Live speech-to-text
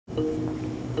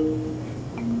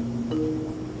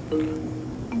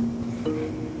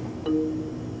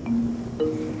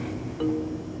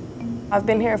I've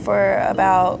been here for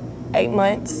about 8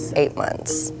 months. 8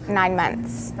 months. 9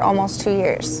 months. Almost 2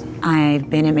 years. I've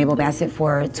been in Mabel Bassett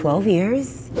for 12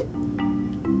 years.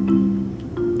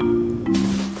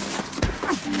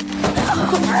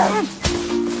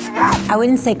 I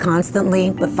wouldn't say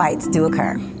constantly, but fights do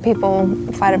occur. People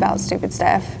fight about stupid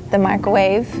stuff. The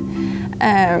microwave,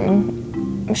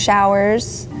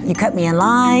 showers. You cut me in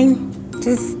line,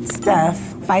 just stuff.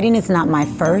 Fighting is not my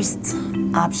first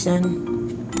option.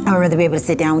 I would rather be able to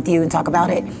sit down with you and talk about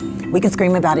it. We can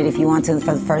scream about it if you want to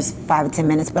for the first 5 or 10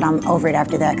 minutes, but I'm over it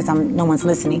after that because no one's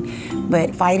listening.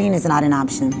 But fighting is not an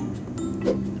option.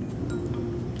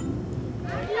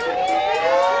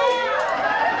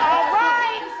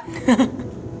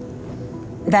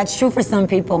 That's true for some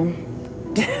people.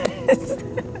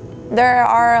 There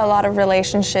are a lot of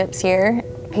relationships here.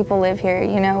 People live here,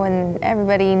 you know, and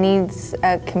everybody needs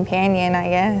a companion, I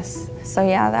guess. So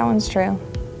yeah, that one's true.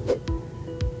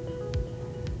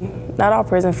 Not all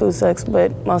prison food sucks,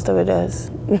 but most of it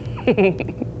does.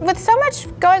 With so much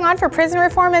going on for prison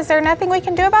reform, is there nothing we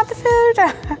can do about the food?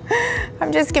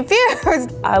 I'm just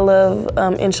confused. I love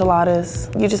enchiladas.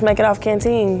 You just make it off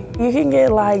canteen. You can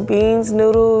get like beans,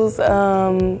 noodles,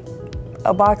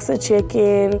 a box of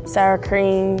chicken, sour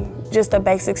cream, just the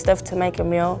basic stuff to make a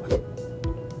meal.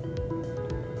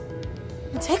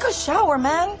 Take a shower,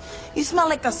 man. You smell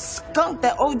like a skunk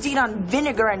that OD'd on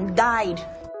vinegar and died.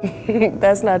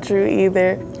 That's not true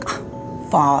either.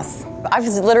 False. I've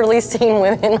literally seen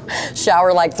women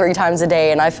shower like 3 times a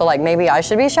day, and I feel like maybe I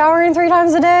should be showering 3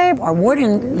 times a day. Our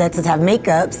warden lets us have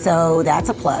makeup, so that's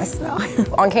a plus.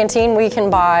 On Canteen, we can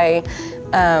buy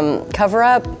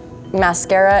cover-up,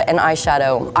 mascara, and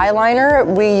eyeshadow. Eyeliner,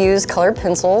 we use colored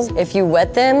pencils. If you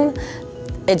wet them,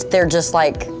 they're just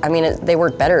like, I mean, they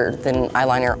work better than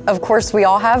eyeliner. Of course, we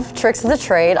all have tricks of the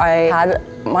trade. I had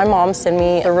my mom send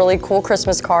me a really cool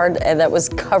Christmas card that was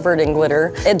covered in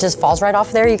glitter. It just falls right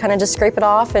off there. You kind of just scrape it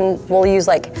off, and we'll use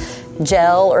like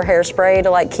gel or hairspray to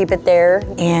like keep it there.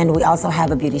 And we also have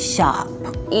a beauty shop.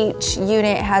 Each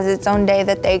unit has its own day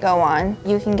that they go on.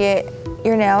 You can get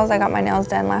your nails. I got my nails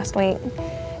done last week.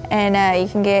 And you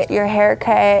can get your hair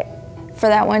cut. For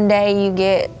that one day, you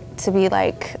get to be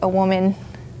like a woman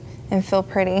and feel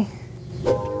pretty.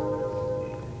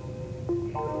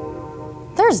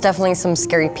 There's definitely some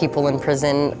scary people in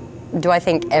prison. Do I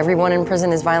think everyone in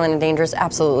prison is violent and dangerous?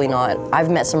 Absolutely not. I've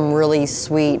met some really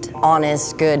sweet,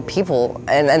 honest, good people.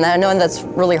 And I know that's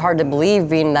really hard to believe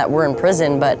being that we're in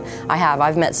prison, but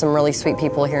I've met some really sweet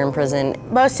people here in prison.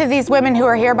 Most of these women who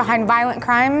are here behind violent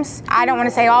crimes, I don't want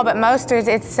to say all, but most,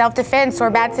 it's self-defense or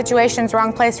bad situations,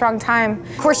 wrong place, wrong time.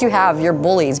 Of course you have your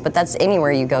bullies, but that's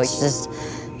anywhere you go. It's just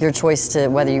your choice to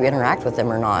whether you interact with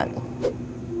them or not.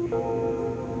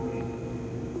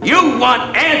 You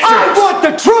want answers! I want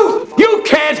the truth! You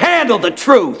can't handle the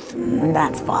truth!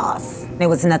 That's false. It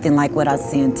was nothing like what I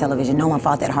see on television. No one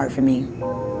fought that hard for me.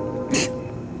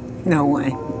 No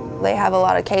one. They have a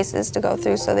lot of cases to go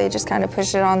through, so they just kind of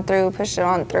push it on through, push it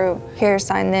on through. Here,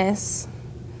 sign this.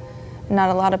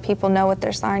 Not a lot of people know what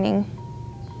they're signing.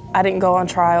 I didn't go on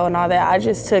trial and all that. I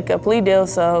just took a plea deal,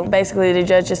 so basically the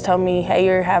judge just told me, hey,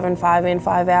 you're having 5 in,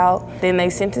 5 out. Then they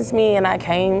sentenced me, and I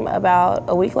came about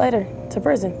a week later to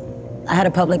prison. I had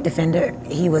a public defender.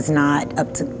 He was not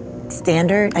up to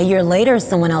standard. A year later,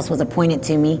 someone else was appointed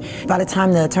to me. By the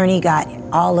time the attorney got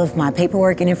all of my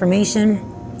paperwork and information,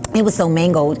 it was so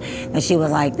mangled that she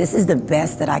was like, this is the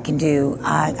best that I can do.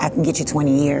 I can get you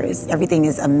 20 years. Everything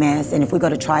is a mess, and if we go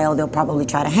to trial, they'll probably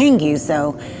try to hang you,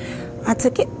 so I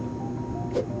took it.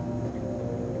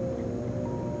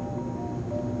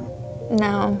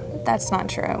 No, that's not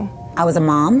true. I was a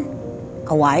mom,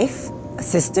 a wife, a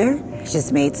sister.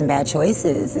 Just made some bad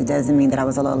choices. It doesn't mean that I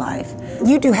was a lowlife.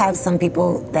 You do have some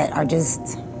people that are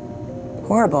just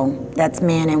horrible. That's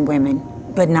men and women.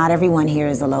 But not everyone here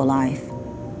is a lowlife.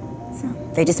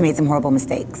 So they just made some horrible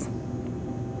mistakes.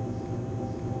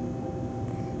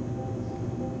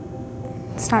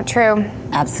 It's not true.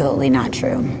 Absolutely not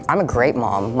true. I'm a great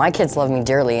mom. My kids love me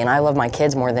dearly, and I love my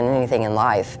kids more than anything in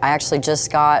life. I actually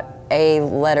just got a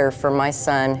letter from my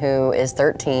son, who is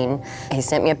 13. He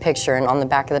sent me a picture, and on the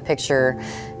back of the picture,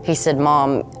 he said,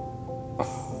 Mom,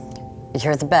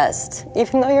 you're the best,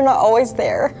 even though you're not always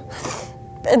there.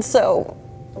 And so,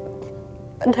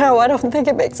 no, I don't think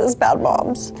it makes us bad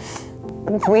moms.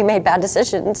 We made bad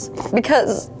decisions.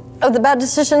 Because of the bad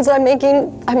decisions that I'm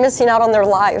making, I'm missing out on their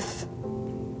life.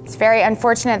 It's very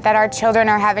unfortunate that our children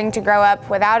are having to grow up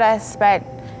without us, but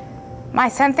my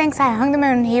son thinks I hung the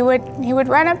moon. He would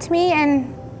run up to me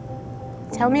and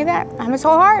Tell me that. I'm his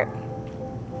whole heart.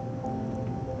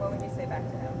 What would you say back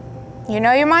to him? You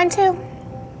know you're mine too.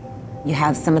 You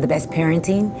have some of the best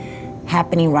parenting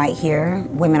happening right here.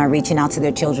 Women are reaching out to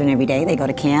their children every day. They go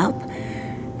to camp,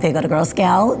 they go to Girl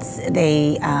Scouts,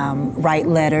 they write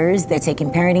letters, they're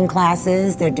taking parenting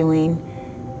classes, they're doing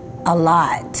a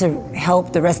lot to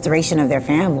help the restoration of their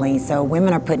family. So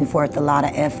women are putting forth a lot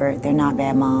of effort. They're not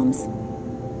bad moms.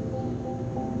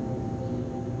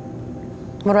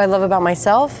 What do I love about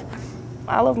myself?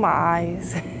 I love my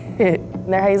eyes.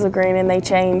 They're hazel green and they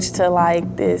change to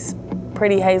like this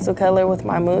pretty hazel color with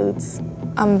my moods.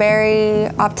 I'm very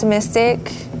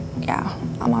optimistic. Yeah,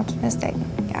 I'm optimistic,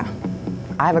 yeah.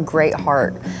 I have a great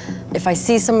heart. If I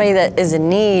see somebody that is in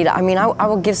need, I mean, I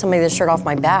will give somebody the shirt off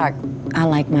my back. I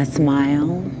like my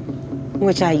smile,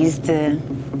 which I used to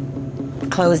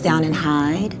close down and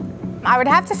hide. I would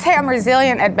have to say I'm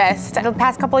resilient at best. The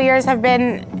past couple of years have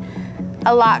been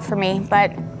a lot for me,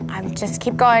 but I just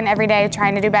keep going every day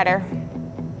trying to do better.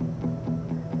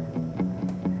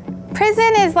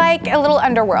 Prison is like a little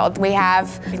underworld. We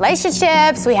have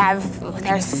relationships,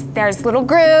 there's little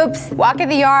groups. Walk in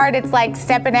the yard, it's like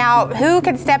stepping out. Who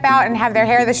can step out and have their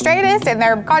hair the straightest and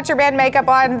their contraband makeup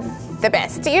on the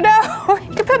best, you know?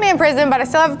 You can put me in prison, but I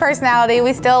still have a personality.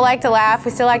 We still like to laugh,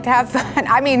 we still like to have fun.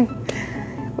 I mean,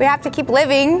 we have to keep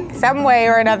living some way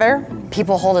or another.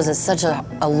 People hold us at such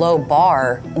a low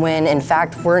bar when in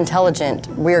fact we're intelligent.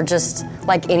 We're just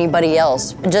like anybody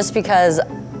else. Just because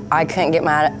I couldn't get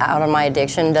out of my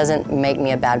addiction doesn't make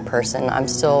me a bad person. I'm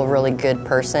still a really good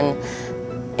person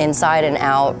inside and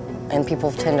out, and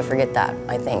people tend to forget that,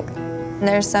 I think.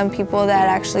 There's some people that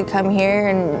actually come here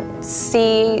and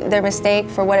see their mistake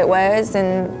for what it was,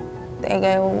 and they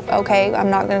go, okay, I'm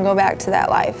not gonna go back to that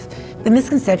life. The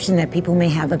misconception that people may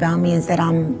have about me is that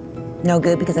I'm no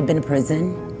good because I've been to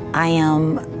prison. I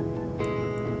am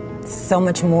so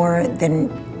much more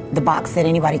than the box that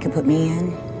anybody could put me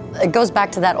in. It goes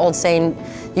back to that old saying,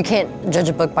 you can't judge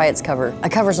a book by its cover. A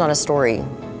cover's not a story.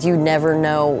 You never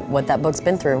know what that book's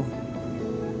been through.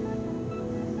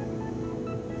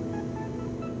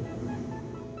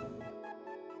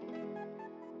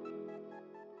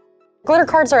 Glitter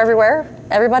cards are everywhere.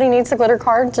 Everybody needs a glitter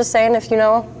card. Just saying, if you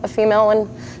know a female in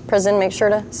prison, make sure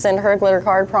to send her a glitter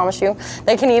card, promise you.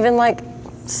 They can even like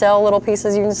sell little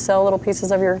pieces. You can sell little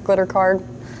pieces of your glitter card,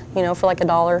 you know, for like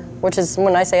 $1, which is,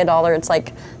 when I say $1, it's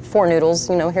like 4 noodles,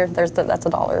 you know, here, that's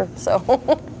 $1, so.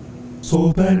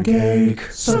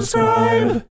 SoulPancake,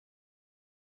 subscribe.